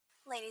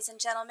Ladies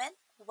and gentlemen,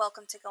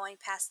 welcome to Going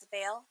Past the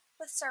Veil,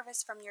 with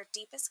service from your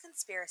deepest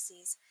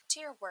conspiracies to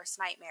your worst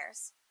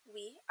nightmares.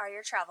 We are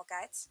your travel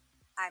guides.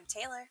 I'm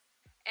Taylor.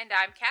 And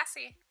I'm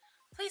Cassie.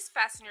 Please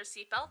fasten your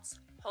seatbelts,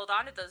 hold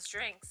on to those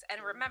drinks,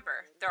 and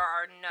remember, there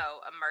are no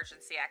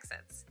emergency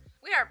exits.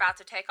 We are about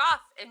to take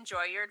off.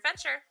 Enjoy your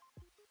adventure.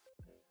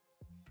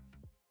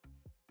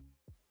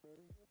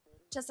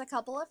 Just a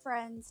couple of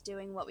friends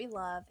doing what we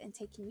love and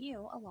taking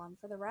you along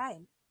for the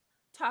ride.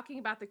 Talking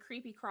about the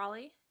creepy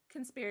crawly,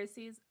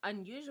 conspiracies,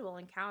 unusual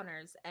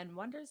encounters, and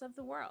wonders of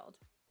the world.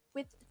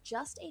 With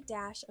just a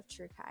dash of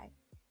true crime.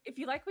 If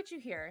you like what you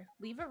hear,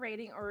 leave a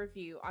rating or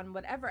review on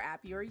whatever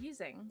app you are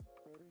using.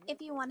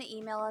 If you want to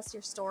email us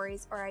your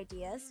stories or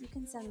ideas, you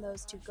can send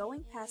those to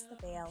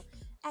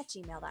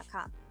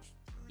goingpasttheveil@gmail.com.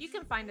 You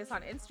can find us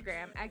on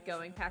Instagram at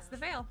Going Past the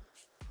Veil.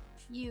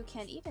 You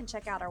can even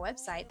check out our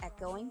website at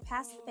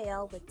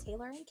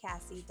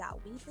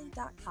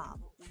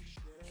goingpasttheveil.weebly.com.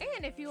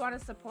 And if you want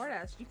to support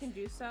us, you can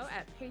do so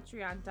at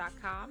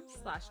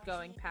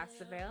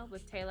patreon.com/goingpasttheveil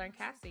with Taylor and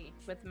Cassie,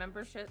 with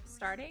membership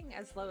starting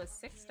as low as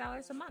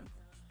 $6 a month.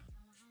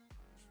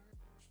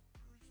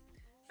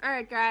 All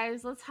right,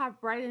 guys, let's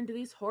hop right into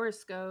these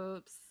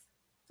horoscopes.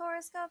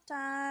 Horoscope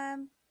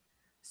time.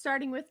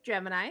 Starting with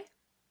Gemini.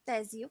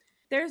 There's you.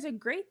 There's a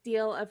great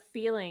deal of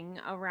feeling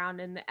around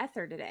in the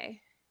ether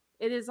today.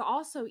 It is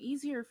also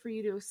easier for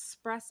you to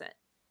express it.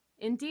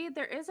 Indeed,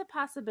 there is a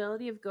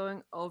possibility of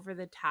going over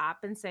the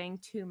top and saying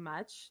too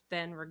much,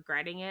 then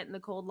regretting it in the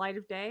cold light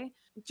of day.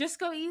 Just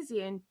go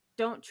easy and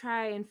don't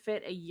try and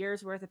fit a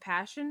year's worth of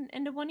passion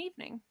into one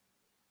evening.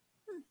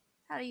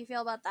 How do you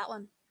feel about that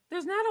one?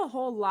 There's not a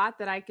whole lot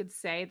that I could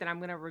say that I'm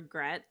going to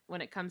regret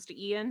when it comes to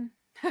Ian,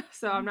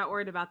 so I'm not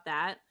worried about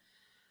that.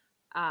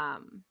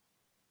 And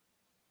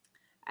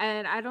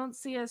I don't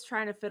see us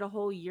trying to fit a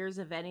whole year's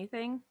of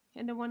anything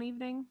into one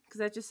evening, because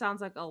that just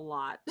sounds like a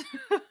lot.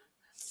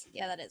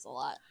 Yeah, that is a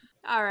lot.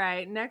 All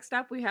right, next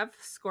up we have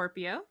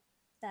Scorpio.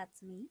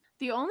 That's me.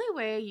 The only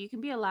way you can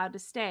be allowed to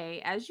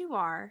stay as you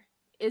are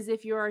is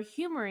if you are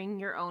humoring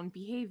your own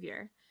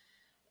behavior.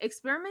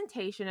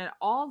 Experimentation at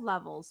all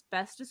levels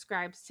best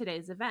describes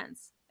today's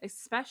events,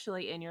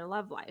 especially in your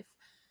love life.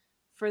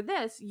 For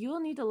this, you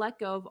will need to let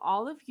go of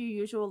all of your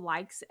usual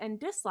likes and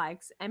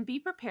dislikes and be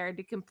prepared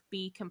to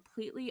be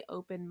completely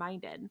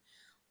open-minded.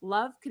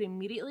 Love could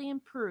immediately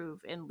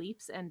improve in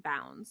leaps and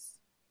bounds.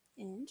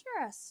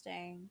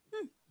 Interesting.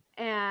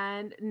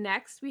 And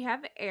next we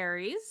have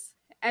Aries.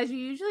 As you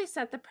usually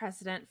set the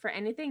precedent for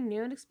anything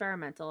new and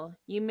experimental,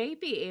 you may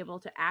be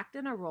able to act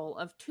in a role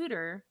of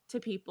tutor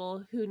to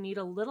people who need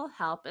a little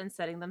help in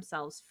setting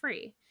themselves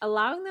free,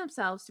 allowing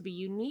themselves to be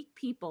unique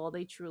people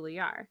they truly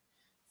are.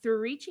 Through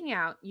reaching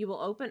out, you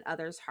will open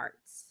others'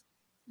 hearts.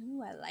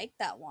 Ooh, I like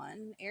that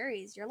one.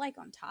 Aries, you're like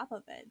on top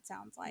of it,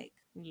 sounds like.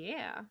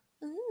 Yeah.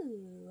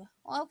 Ooh.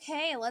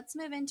 Okay, let's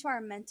move into our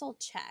mental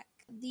check.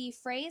 The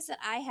phrase that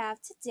I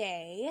have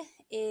today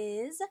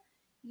is,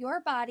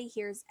 your body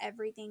hears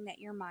everything that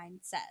your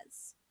mind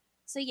says.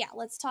 So yeah,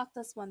 let's talk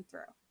this one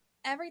through.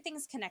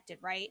 Everything's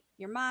connected, right?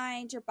 Your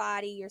mind, your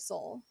body, your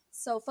soul.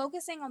 So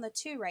focusing on the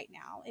two right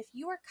now, if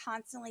you are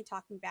constantly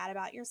talking bad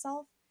about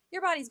yourself,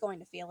 your body's going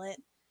to feel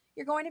it.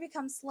 You're going to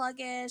become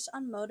sluggish,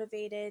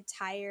 unmotivated,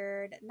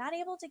 tired, not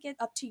able to get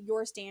up to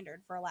your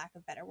standard, for a lack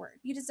of a better word.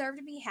 You deserve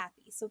to be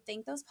happy. So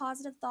think those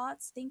positive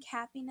thoughts, think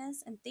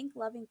happiness, and think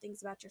loving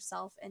things about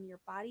yourself, and your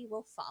body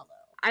will follow.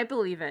 I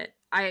believe it.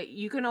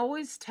 You can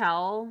always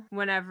tell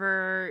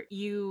whenever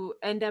you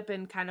end up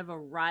in kind of a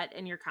rut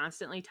and you're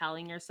constantly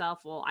telling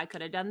yourself, well, I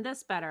could have done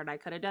this better and I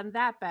could have done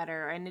that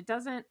better. And it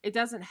doesn't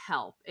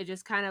help. It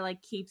just kind of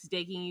like keeps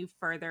digging you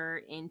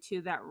further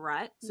into that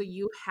rut. So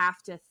you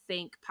have to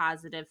think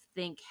positive,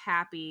 think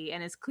happy.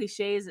 And as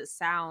cliche as it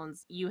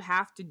sounds, you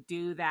have to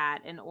do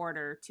that in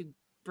order to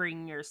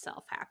bring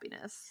yourself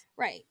happiness.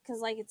 Right,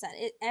 because like it said,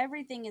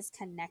 everything is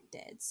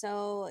connected.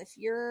 So if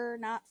you're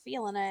not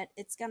feeling it,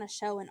 it's going to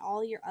show in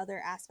all your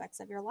other aspects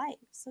of your life.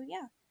 So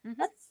yeah,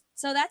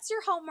 so that's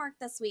your homework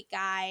this week,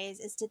 guys,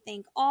 is to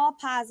think all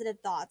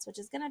positive thoughts, which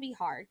is going to be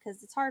hard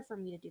because it's hard for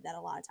me to do that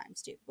a lot of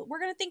times too. But we're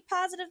going to think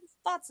positive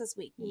thoughts this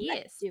week.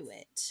 Yes. Let's do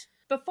it.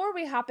 Before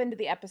we hop into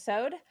the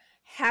episode,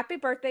 happy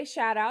birthday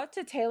shout out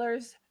to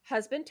Taylor's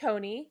husband,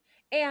 Tony,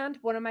 and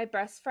one of my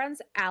best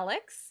friends,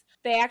 Alex.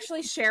 They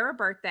actually share a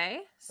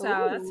birthday, so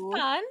that's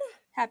fun.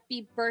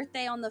 Happy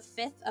birthday on the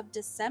 5th of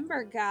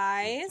December,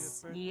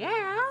 guys.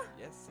 Yeah.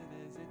 Yes, it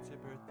is. It's your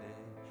birthday.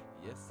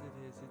 Yes, it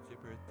is. It's your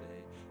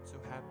birthday.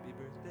 So happy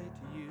birthday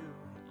to you.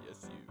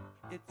 Yes, you.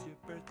 It's your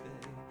birthday.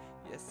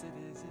 Yes, it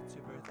is. It's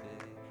your birthday.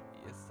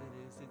 Yes, it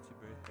is. It's your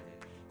birthday.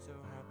 So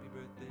happy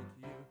birthday to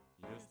you.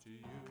 Yes, to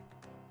you.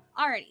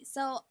 Alrighty,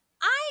 so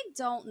I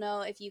don't know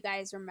if you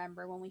guys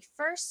remember when we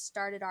first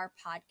started our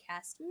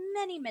podcast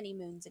many, many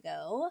moons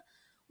ago.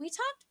 We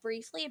talked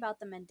briefly about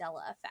the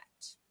Mandela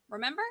effect.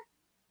 Remember?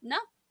 No?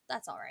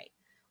 That's all right.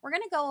 We're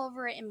going to go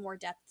over it in more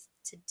depth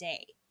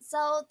today.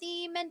 So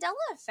the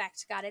Mandela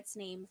effect got its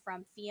name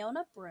from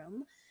Fiona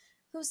Broome,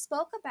 who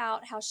spoke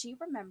about how she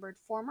remembered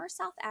former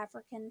South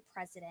African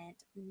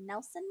President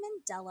Nelson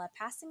Mandela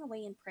passing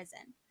away in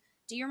prison.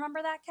 Do you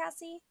remember that,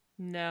 Cassie?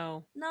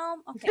 No. No?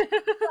 Okay.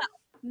 Well,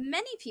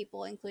 many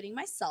people, including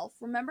myself,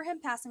 remember him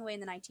passing away in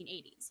the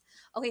 1980s.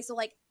 Okay, so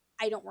like,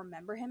 I don't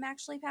remember him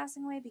actually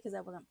passing away because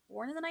I wasn't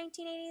born in the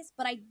 1980s,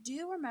 but I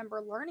do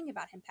remember learning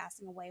about him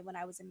passing away when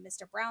I was in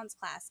Mr. Brown's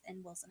class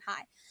in Wilson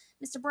High.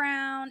 Mr.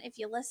 Brown, if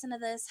you listen to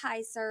this,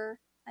 hi, sir.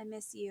 I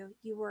miss you.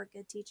 You were a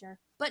good teacher.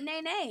 But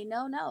nay,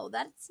 no,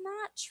 that's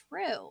not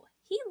true.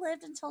 He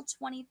lived until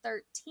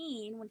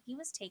 2013 when he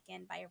was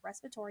taken by a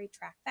respiratory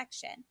tract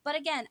infection. But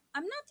again,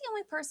 I'm not the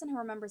only person who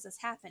remembers this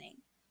happening.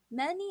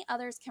 Many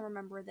others can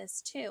remember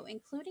this too,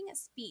 including a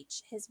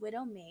speech his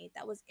widow made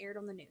that was aired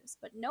on the news.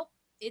 But nope,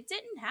 it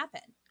didn't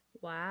happen.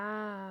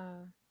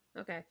 Wow.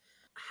 Okay.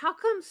 How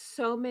come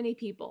so many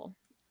people,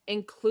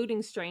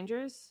 including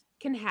strangers,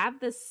 can have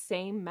the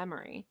same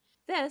memory?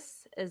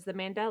 This is the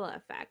Mandela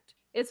effect.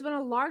 It's when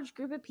a large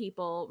group of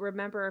people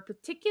remember a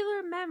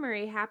particular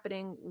memory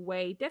happening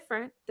way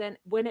different than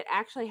when it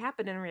actually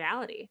happened in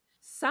reality.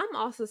 Some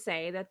also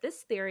say that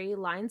this theory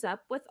lines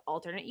up with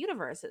alternate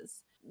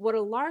universes. What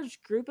a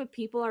large group of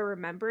people are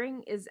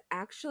remembering is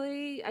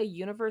actually a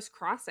universe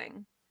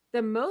crossing.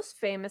 The most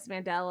famous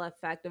Mandela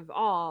effect of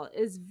all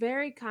is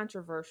very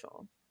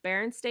controversial.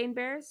 Berenstain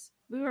Bears?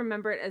 We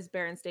remember it as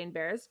Berenstain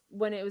Bears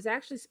when it was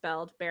actually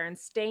spelled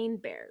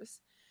Berenstain Bears.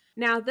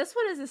 Now, this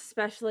one is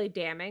especially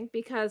damning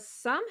because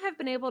some have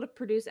been able to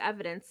produce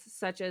evidence,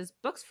 such as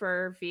books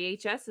for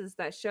VHSs,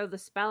 that show the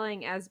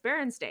spelling as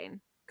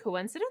Berenstain.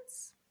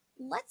 Coincidence?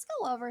 Let's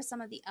go over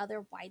some of the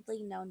other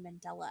widely known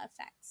Mandela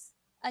effects.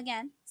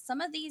 Again, some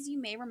of these you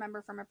may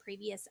remember from a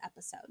previous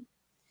episode.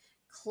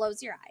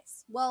 Close your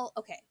eyes. Well,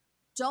 okay,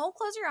 don't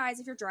close your eyes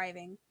if you're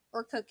driving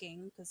or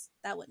cooking, because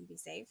that wouldn't be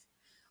safe.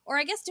 Or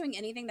I guess doing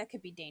anything that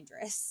could be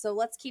dangerous. So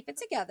let's keep it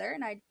together,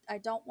 and I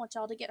don't want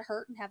y'all to get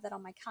hurt and have that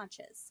on my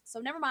conscience. So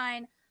never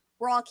mind,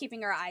 we're all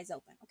keeping our eyes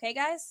open. Okay,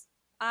 guys?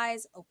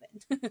 Eyes open.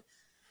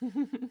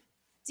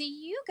 Do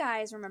you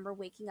guys remember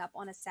waking up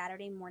on a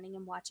Saturday morning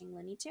and watching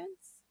Looney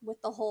Tunes? With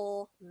the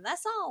whole,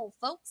 "That's all,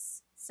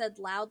 folks," said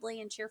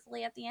loudly and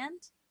cheerfully at the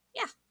end?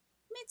 Yeah,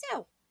 me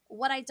too.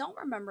 What I don't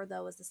remember,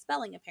 though, is the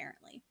spelling,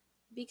 apparently,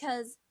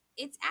 because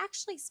it's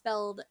actually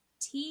spelled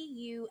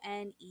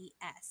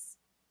Tunes,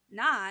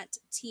 not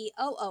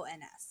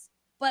Toons.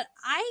 But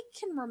I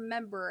can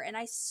remember, and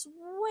I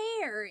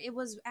swear it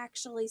was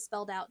actually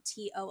spelled out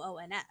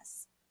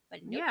Toons.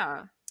 But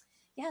nope.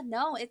 Yeah,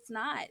 no, it's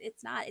not.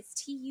 It's not. It's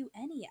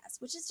Tunes,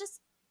 which is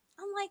just,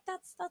 I'm like,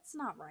 that's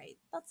not right.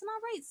 That's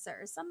not right,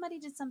 sir. Somebody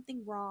did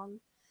something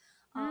wrong.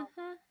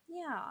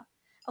 Yeah.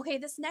 Okay,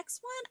 this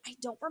next one, I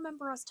don't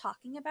remember us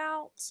talking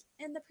about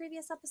in the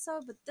previous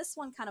episode, but this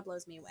one kind of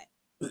blows me away.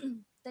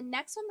 The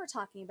next one we're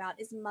talking about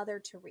is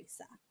Mother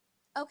Teresa.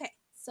 Okay,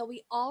 so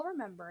we all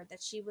remember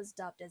that she was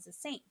dubbed as a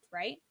saint,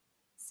 right?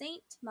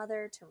 Saint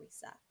Mother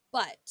Teresa.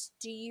 But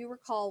do you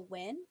recall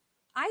when?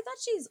 I thought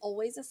she's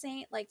always a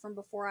saint, like from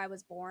before I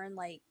was born.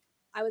 Like,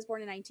 I was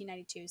born in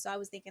 1992, so I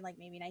was thinking like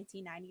maybe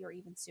 1990 or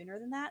even sooner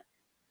than that.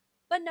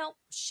 But no,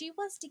 she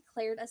was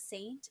declared a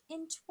saint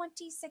in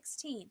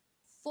 2016,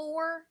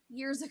 4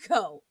 years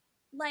ago.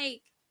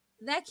 Like,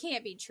 that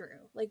can't be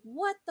true. Like,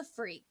 what the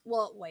freak?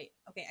 Well, wait,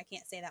 okay, I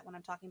can't say that when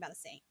I'm talking about a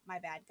saint. My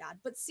bad, God.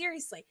 But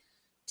seriously,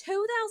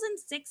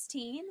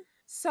 2016?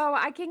 So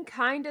I can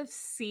kind of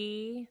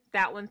see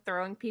that one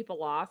throwing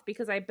people off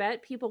because I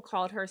bet people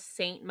called her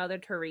Saint Mother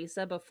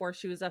Teresa before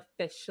she was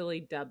officially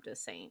dubbed a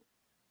saint.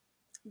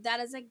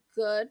 That is a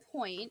good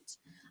point.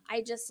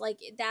 I just like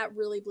that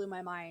really blew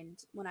my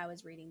mind when I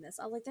was reading this.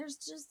 I was like, there's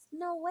just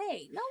no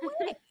way.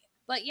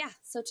 But yeah,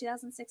 so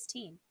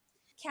 2016.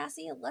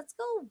 Cassie, let's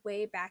go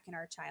way back in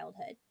our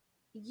childhood.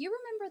 You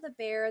remember the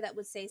bear that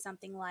would say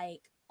something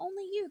like,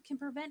 "Only you can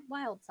prevent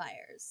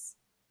wildfires."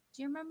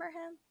 Do you remember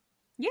him?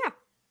 Yeah.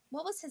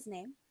 What was his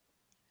name?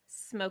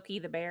 Smokey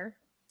the Bear.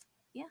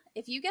 Yeah,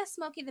 if you guessed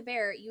Smokey the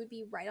Bear, you would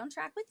be right on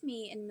track with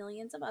me and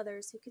millions of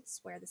others who could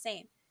swear the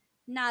same.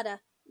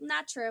 Nada.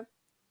 Not true.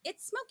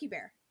 It's Smokey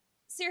Bear.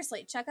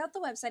 Seriously, check out the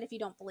website if you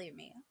don't believe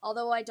me.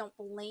 Although I don't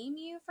blame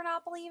you for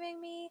not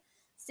believing me,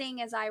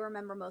 seeing as I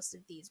remember most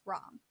of these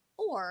wrong.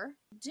 Or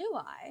do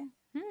I?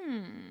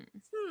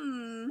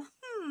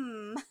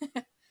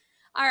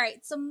 All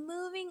right, so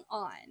moving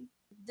on.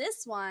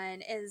 This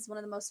one is one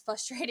of the most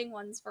frustrating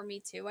ones for me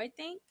too, I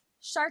think.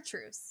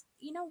 Chartreuse.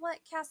 You know what,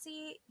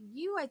 Cassie?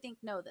 You, I think,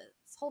 know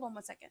this. Hold on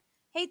one second.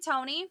 Hey,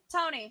 Tony.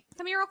 Tony,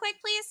 come here real quick,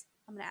 please.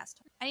 I'm going to ask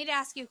Tony. I need to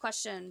ask you a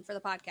question for the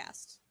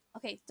podcast.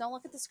 Okay, don't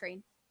look at the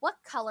screen. What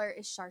color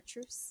is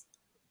chartreuse?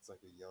 It's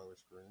like a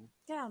yellowish green.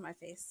 Get out of my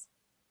face.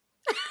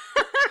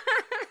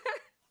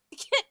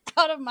 Get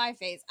out of my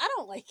face. I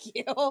don't like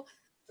you. Tucker,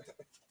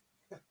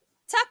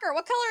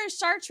 what color is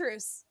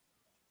chartreuse?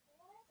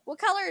 What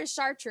color is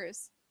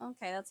chartreuse?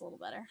 Okay, that's a little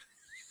better.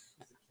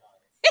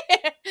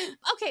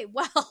 Okay,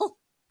 well,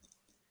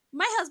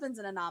 my husband's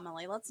an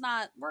anomaly.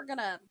 We're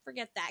gonna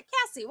forget that.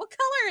 Cassie, what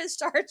color is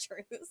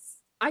chartreuse?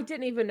 I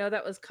didn't even know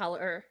that was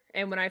color.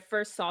 And when I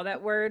first saw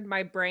that word,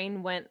 my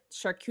brain went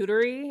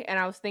charcuterie and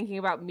I was thinking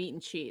about meat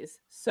and cheese.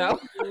 So,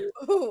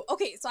 Ooh,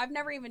 okay, so I've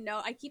never even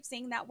known. I keep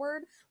saying that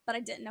word, but I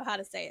didn't know how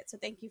to say it. So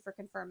thank you for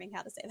confirming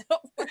how to say that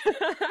word.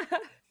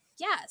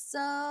 Yeah,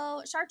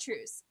 so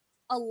chartreuse.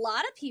 A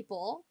lot of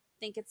people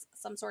think it's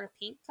some sort of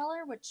pink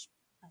color, which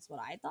that's what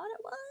I thought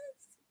it was.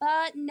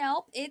 But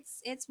nope,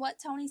 it's what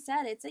Tony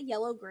said. It's a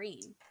yellow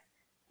green.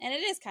 And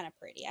it is kind of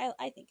pretty.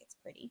 I think it's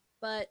pretty,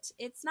 but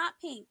it's not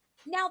pink.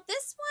 Now,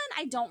 this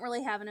one I don't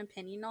really have an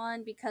opinion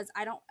on because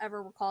I don't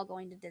ever recall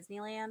going to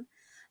Disneyland,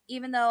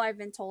 even though I've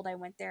been told I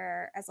went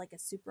there as like a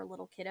super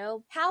little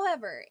kiddo.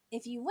 However,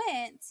 if you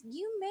went,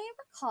 you may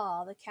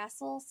recall the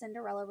castle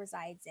Cinderella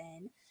resides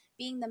in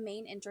being the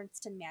main entrance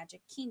to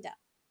Magic Kingdom.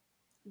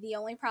 The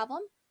only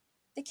problem?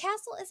 The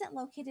castle isn't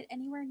located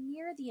anywhere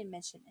near the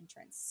admission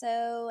entrance,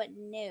 so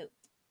nope,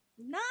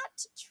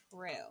 not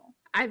true.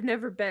 I've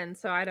never been,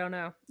 so I don't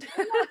know.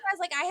 I was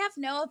like, I have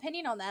no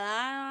opinion on that.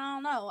 I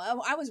don't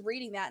know. I was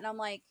reading that and I'm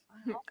like,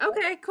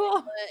 Okay,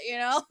 cool.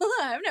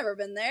 I've never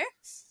been there.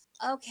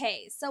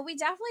 Okay, so we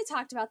definitely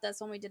talked about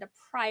this when we did a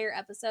prior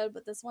episode,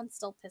 but this one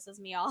still pisses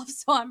me off,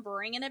 so I'm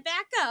bringing it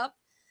back up.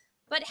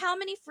 But how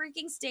many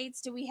freaking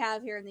states do we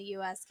have here in the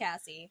US,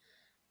 Cassie?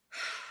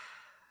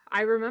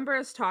 I remember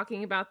us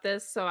talking about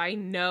this, so I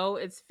know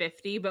it's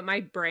 50, but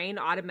my brain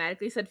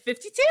automatically said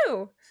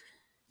 52.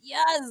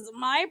 Yes,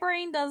 my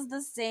brain does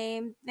the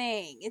same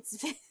thing.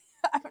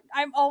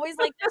 I'm always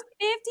like, there's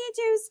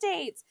 52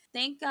 states.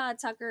 Thank God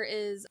Tucker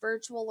is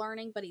virtual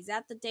learning, but he's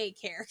at the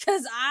daycare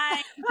because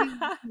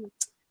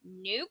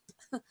nope.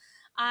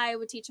 I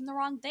would teach him the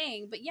wrong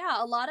thing. But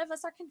yeah, a lot of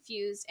us are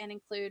confused and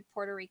include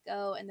Puerto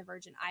Rico and the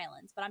Virgin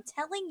Islands. But I'm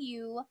telling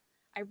you,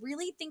 I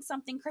really think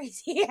something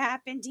crazy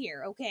happened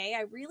here, okay?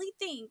 I really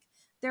think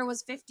there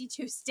was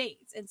 52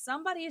 states and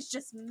somebody is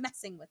just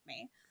messing with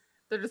me.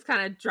 They're just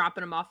kind of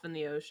dropping them off in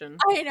the ocean.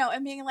 I know,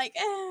 and being like,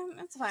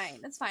 it's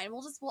fine, it's fine.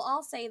 We'll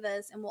all say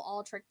this and we'll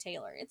all trick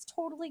Taylor. It's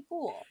totally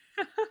cool.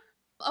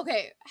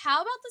 Okay,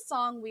 how about the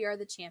song "We Are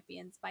the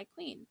Champions" by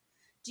Queen?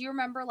 Do you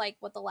remember like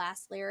what the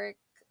last lyric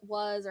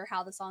was or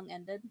how the song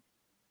ended?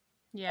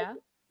 Yeah.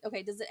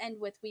 Okay, does it end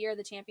with "We are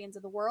the champions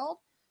of the world"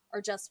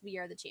 or just "We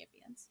are the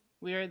champions"?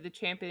 We are the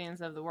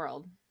champions of the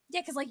world.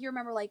 Yeah, because like you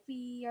remember like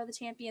 "We are the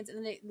champions"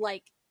 and then it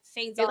like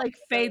fades It off. like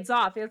fades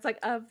off. It's like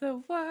of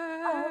the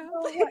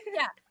world.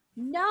 Yeah.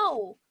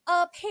 No,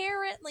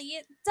 apparently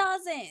it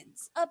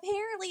doesn't.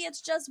 Apparently it's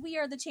just "We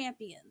are the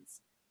champions."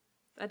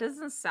 That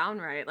doesn't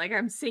sound right. Like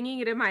I'm singing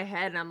it in my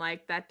head and I'm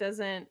like, that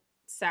doesn't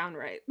sound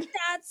right.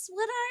 That's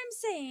what I'm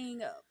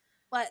saying.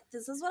 But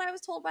this is what I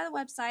was told by the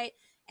website,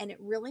 and it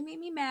really made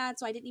me mad.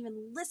 So I didn't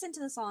even listen to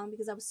the song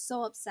because I was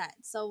so upset.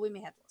 So we may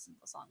have to listen to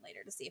the song later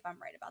to see if I'm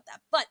right about that.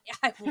 But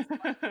I was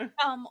like,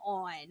 come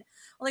on.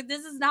 Like,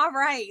 this is not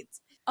right.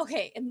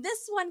 Okay, and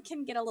this one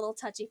can get a little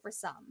touchy for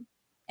some.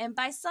 And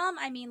by some,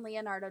 I mean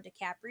Leonardo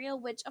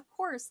DiCaprio, which of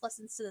course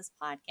listens to this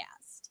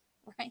podcast,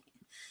 right?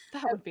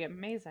 That would be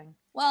amazing.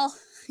 Well,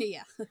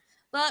 yeah,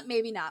 but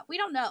maybe not. We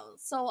don't know.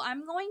 So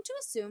I'm going to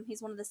assume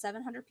he's one of the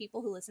 700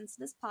 people who listens to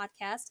this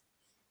podcast.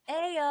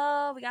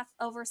 Ayo, we got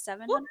over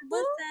 700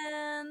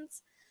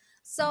 listens.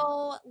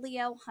 So,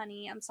 Leo,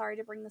 honey, I'm sorry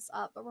to bring this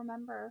up, but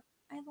remember,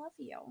 I love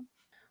you.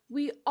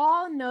 We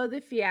all know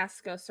the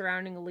fiasco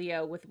surrounding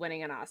Leo with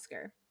winning an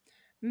Oscar.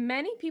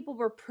 Many people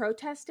were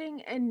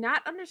protesting and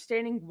not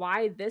understanding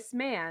why this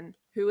man,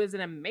 who is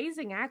an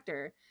amazing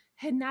actor,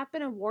 had not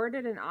been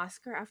awarded an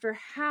Oscar after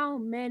how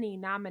many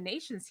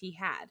nominations he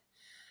had.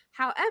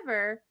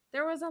 However,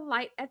 there was a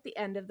light at the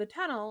end of the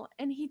tunnel,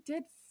 and he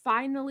did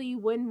finally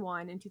win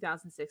one in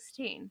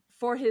 2016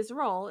 for his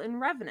role in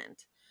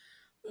Revenant.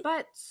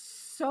 But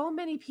so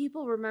many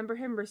people remember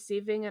him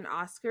receiving an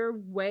Oscar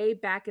way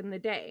back in the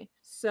day.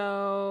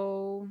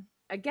 So,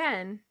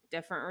 again,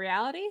 different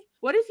reality.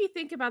 What if you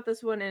think about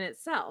this one in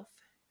itself?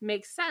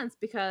 Makes sense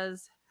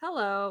because,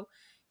 hello,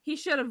 he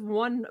should have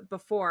won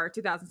before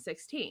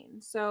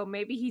 2016. So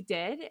maybe he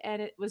did, and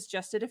it was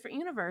just a different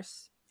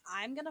universe.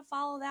 I'm going to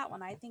follow that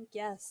one. I think,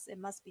 yes, it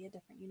must be a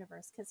different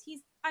universe because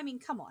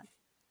come on.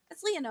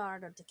 It's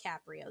Leonardo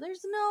DiCaprio.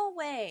 There's no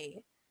way.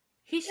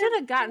 He should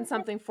have gotten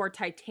something for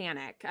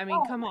Titanic. I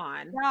mean, come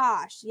on.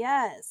 Gosh,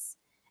 yes.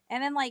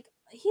 And then, like,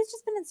 he's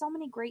just been in so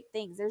many great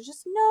things. There's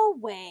just no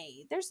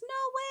way. There's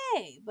no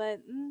way. But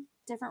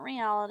different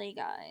reality,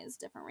 guys.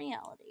 Different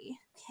reality.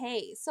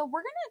 Okay, so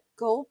we're going to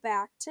go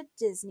back to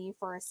Disney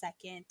for a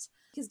second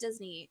because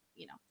Disney,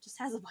 just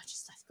has a bunch of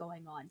stuff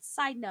going on.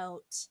 Side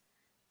note,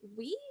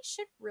 we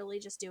should really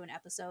just do an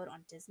episode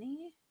on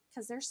Disney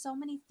because there's so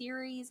many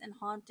theories and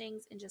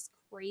hauntings and just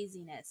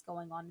craziness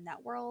going on in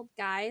that world.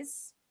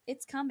 Guys,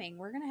 it's coming.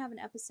 We're going to have an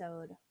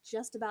episode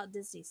just about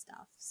Disney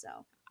stuff.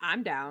 So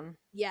I'm down.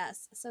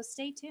 yes. So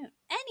stay tuned.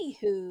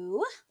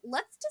 Anywho,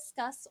 let's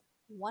discuss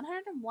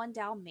 101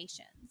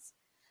 Dalmatians.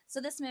 So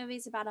this movie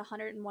is about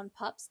 101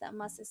 pups that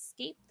must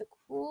escape the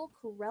cruel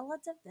Cruella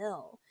de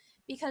Vil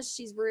because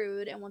she's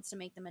rude and wants to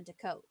make them into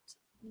coat.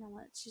 You know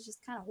what? She's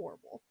just kind of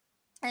horrible.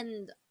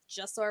 And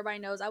just so everybody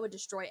knows, I would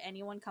destroy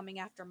anyone coming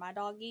after my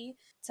doggy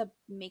to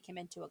make him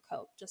into a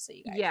coat, just so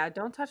you guys Yeah,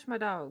 don't touch my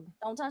dog.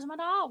 don't touch my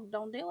dog.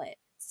 Don't do it.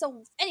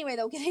 So, anyway,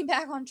 though, getting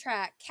back on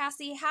track,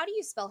 Cassie, how do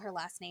you spell her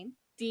last name?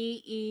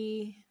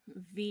 Deville.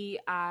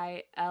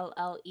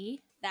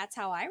 That's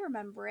how I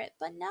remember it,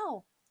 but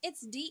no,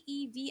 it's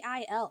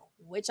Devil,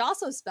 which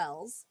also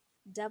spells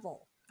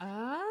devil,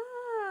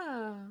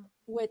 Ah,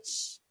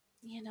 which,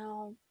 you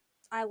know,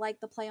 I like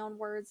the play on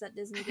words that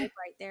Disney did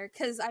right there.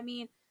 Because, I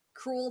mean,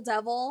 cruel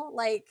devil,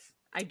 like,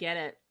 I get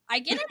it. I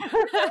get it. Kind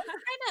of,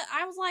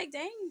 I was like,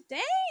 dang,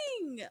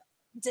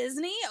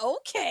 Disney,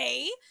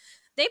 okay.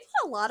 They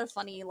put a lot of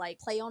funny, like,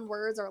 play on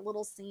words or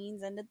little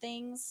scenes into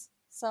things.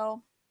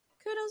 So,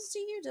 kudos to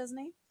you,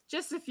 Disney.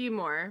 Just a few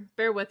more.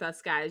 Bear with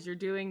us, guys. You're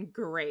doing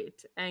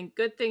great. And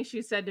good thing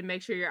she said to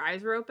make sure your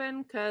eyes were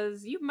open,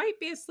 because you might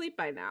be asleep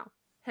by now.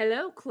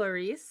 Hello,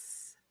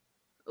 Clarice.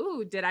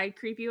 Ooh, did I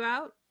creep you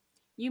out?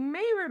 You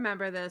may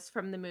remember this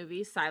from the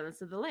movie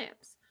Silence of the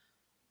Lambs.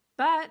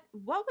 But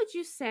what would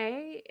you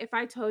say if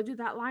I told you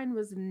that line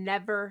was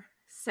never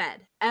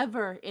said,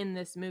 ever in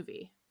this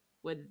movie?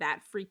 Would that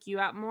freak you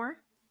out more?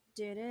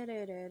 Mona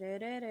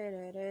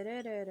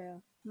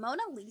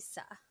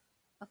Lisa.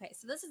 Okay,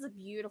 so this is a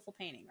beautiful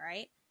painting,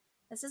 right?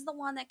 This is the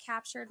one that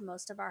captured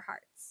most of our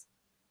hearts.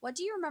 What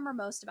do you remember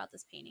most about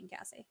this painting,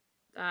 Cassie?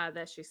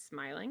 That she's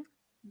smiling.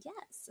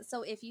 Yes.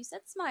 So if you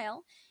said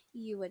smile,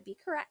 you would be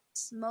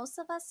correct. Most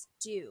of us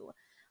do.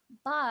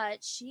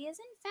 But she is,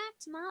 in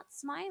fact, not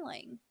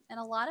smiling. And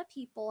a lot of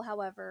people,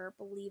 however,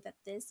 believe that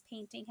this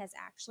painting has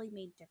actually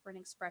made different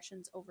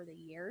expressions over the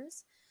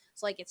years.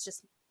 So, like, it's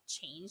just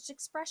changed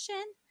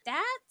expression.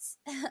 That,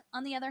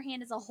 on the other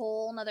hand, is a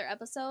whole nother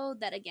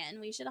episode that,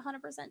 again, we should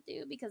 100%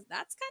 do because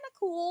that's kind of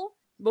cool.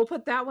 We'll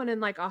put that one in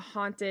like a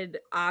haunted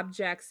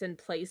objects and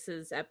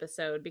places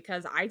episode,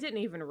 because I didn't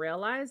even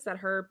realize that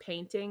her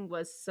painting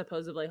was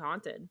supposedly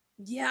haunted.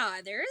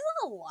 Yeah, there's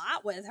a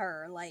lot with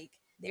her. Like,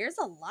 there's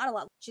a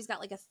lot. She's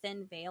got like a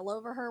thin veil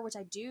over her, which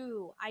I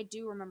do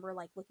remember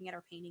like looking at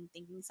her painting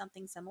thinking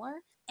something similar.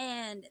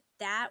 And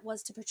that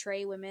was to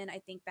portray women, I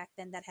think back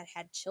then, that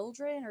had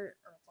children or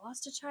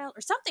lost a child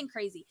or something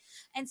crazy.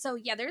 And so,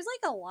 yeah, there's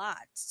like a lot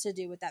to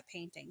do with that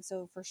painting.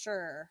 So for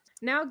sure.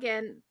 Now,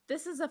 again,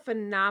 this is a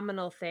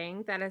phenomenal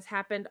thing that has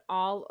happened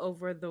all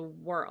over the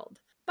world.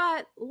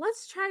 But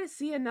let's try to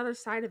see another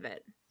side of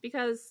it.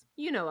 Because,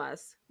 you know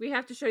us, we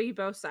have to show you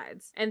both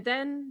sides. And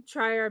then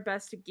try our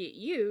best to get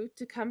you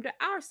to come to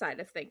our side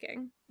of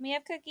thinking. We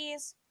have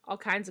cookies. All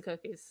kinds of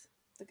cookies.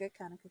 The good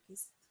kind of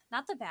cookies.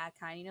 Not the bad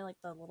kind, you know, like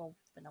the little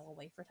vanilla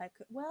wafer type.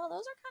 Well,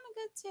 those are kind of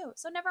good too.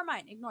 So never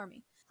mind, ignore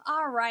me.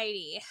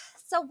 Alrighty.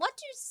 So what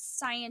do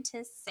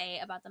scientists say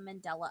about the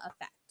Mandela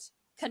effect?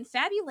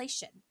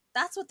 Confabulation.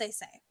 That's what they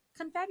say.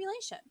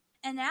 Confabulation.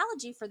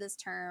 Analogy for this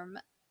term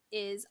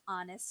is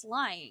honest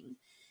lying.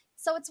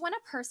 So it's when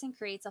a person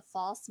creates a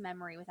false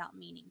memory without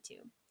meaning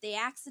to. They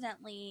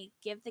accidentally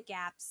give the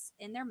gaps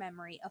in their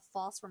memory a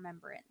false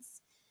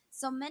remembrance.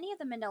 So many of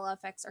the Mandela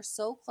effects are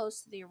so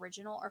close to the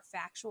original or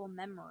factual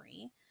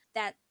memory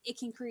that it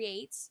can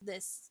create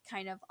this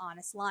kind of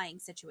honest lying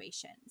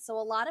situation. So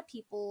a lot of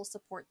people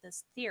support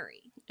this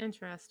theory.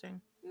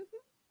 Interesting.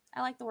 I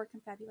like the word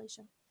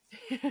confabulation.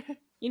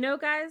 You know,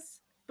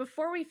 guys,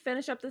 before we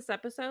finish up this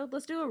episode,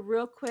 let's do a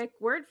real quick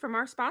word from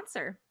our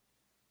sponsor.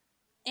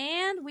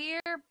 And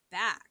we're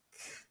back.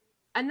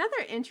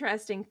 Another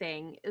interesting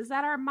thing is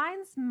that our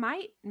minds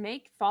might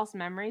make false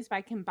memories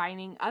by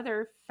combining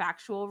other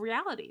factual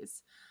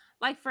realities.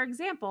 Like, for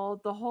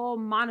example, the whole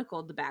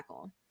monocle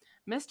debacle.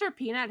 Mr.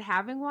 Peanut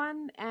having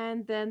one,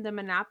 and then the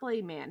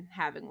Monopoly Man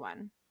having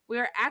one. We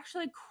are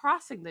actually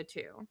crossing the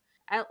two.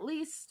 At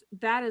least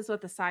that is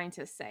what the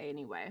scientists say,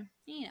 anyway.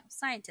 You know,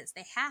 scientists,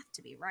 they have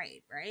to be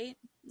right?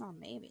 Or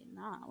maybe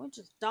not. We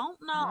just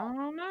don't know. I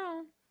don't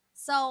know.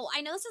 So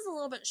I know this is a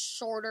little bit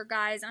shorter,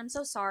 guys. I'm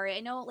so sorry. I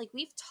know, like,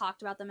 we've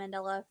talked about the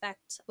Mandela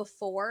effect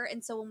before.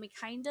 And so when we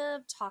kind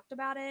of talked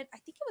about it, I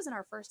think it was in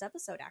our first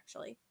episode,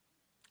 actually.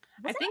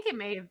 I think it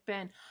may have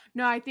been.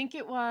 No, I think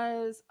it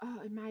was.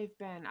 Oh, it might have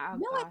been. Oh,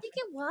 no, gosh. I think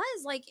it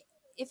was. Like,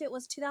 if it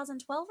was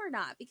 2012 or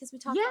not, because we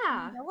talked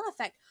about the Mandela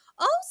effect.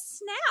 Oh,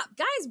 snap.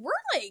 Guys, we're,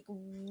 like,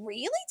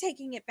 really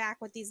taking it back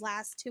with these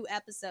last two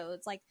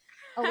episodes. Like,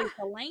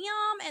 Aretha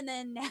Lamb, and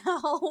then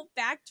now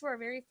back to our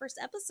very first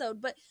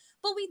episode. But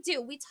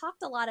we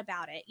talked a lot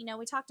about it. You know,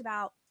 we talked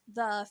about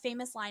the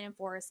famous line in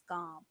Forrest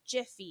Gump,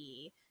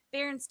 Jiffy,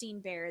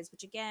 Berenstain Bears,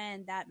 which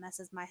again, that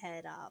messes my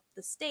head up.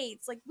 The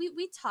states, like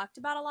we talked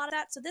about a lot of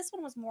that. So this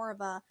one was more of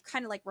a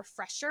kind of like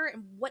refresher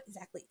and what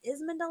exactly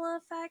is Mandela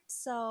effect.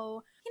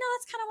 So, you know,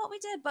 that's kind of what we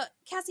did. But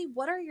Cassie,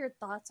 what are your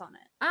thoughts on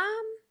it?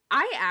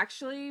 I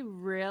actually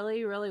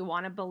really, really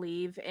want to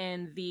believe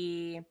in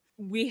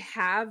we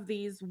have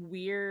these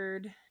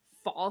weird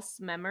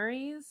false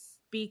memories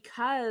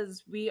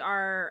because we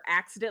are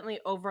accidentally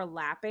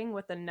overlapping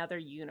with another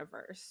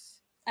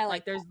universe. I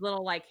like there's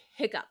little like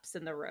hiccups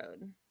in the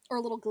road. Or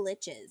little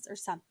glitches or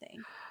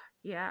something.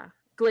 Yeah.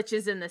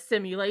 Glitches in the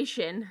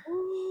simulation.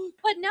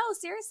 But no,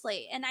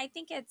 seriously. And I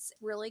think it's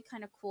really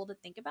kind of cool to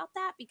think about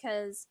that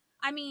because,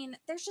 I mean,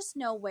 there's just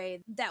no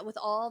way that with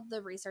all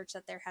the research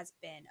that there has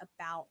been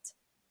about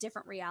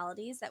different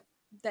realities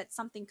that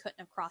something couldn't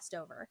have crossed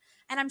over.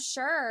 And I'm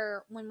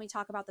sure when we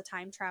talk about the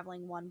time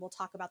traveling one, we'll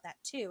talk about that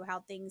too,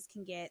 how things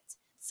can get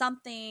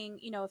something,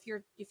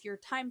 if you're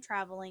time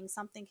traveling,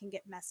 something can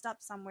get messed up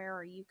somewhere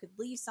or you could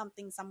leave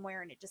something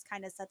somewhere and it just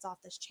kind of sets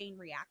off this chain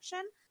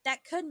reaction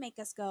that could make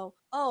us go,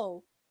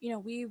 "Oh,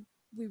 we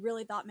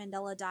really thought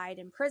Mandela died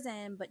in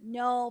prison, but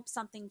nope,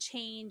 something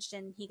changed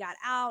and he got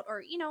out."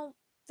 Or,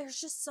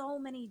 there's just so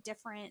many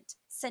different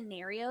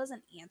scenarios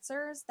and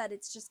answers that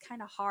it's just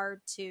kind of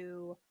hard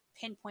to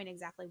pinpoint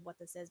exactly what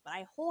this is. But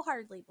I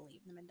wholeheartedly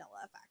believe in the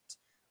Mandela effect.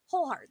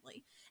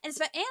 Wholeheartedly. And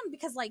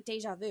because like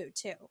deja vu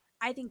too.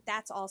 I think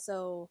that's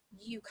also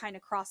you kind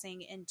of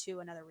crossing into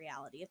another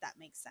reality, if that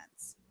makes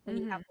sense. When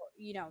you have,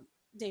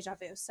 deja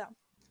vu. So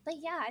but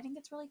yeah, I think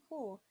it's really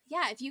cool.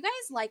 Yeah, if you guys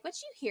like what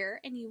you hear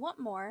and you want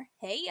more,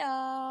 hey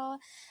yo,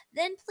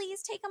 then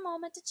please take a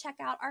moment to check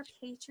out our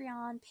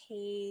Patreon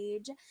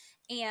page.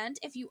 And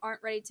if you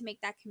aren't ready to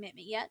make that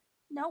commitment yet,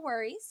 no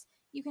worries.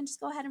 You can just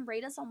go ahead and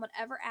rate us on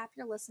whatever app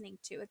you're listening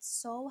to. It's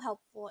so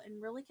helpful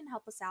and really can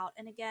help us out.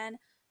 And again,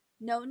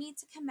 no need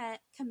to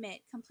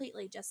commit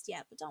completely just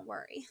yet, but don't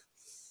worry.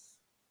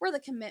 We're the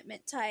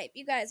commitment type.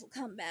 You guys will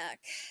come back.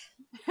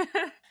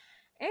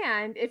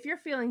 And if you're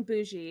feeling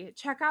bougie,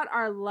 check out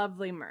our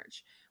lovely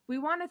merch. We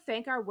want to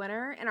thank our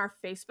winner in our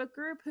Facebook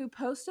group who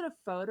posted a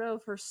photo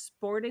of her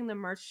sporting the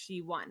merch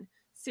she won.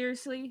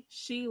 Seriously,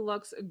 she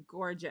looks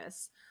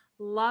gorgeous.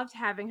 Loved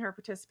having her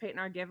participate in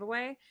our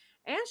giveaway,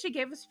 and she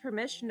gave us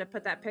permission to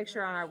put that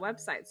picture on our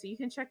website, so you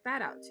can check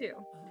that out too.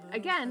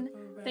 Again,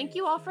 thank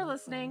you all for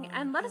listening,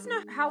 and let us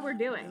know how we're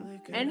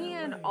doing. Any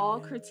and all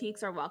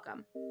critiques are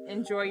welcome.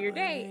 Enjoy your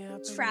day.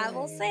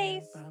 Travel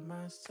safe.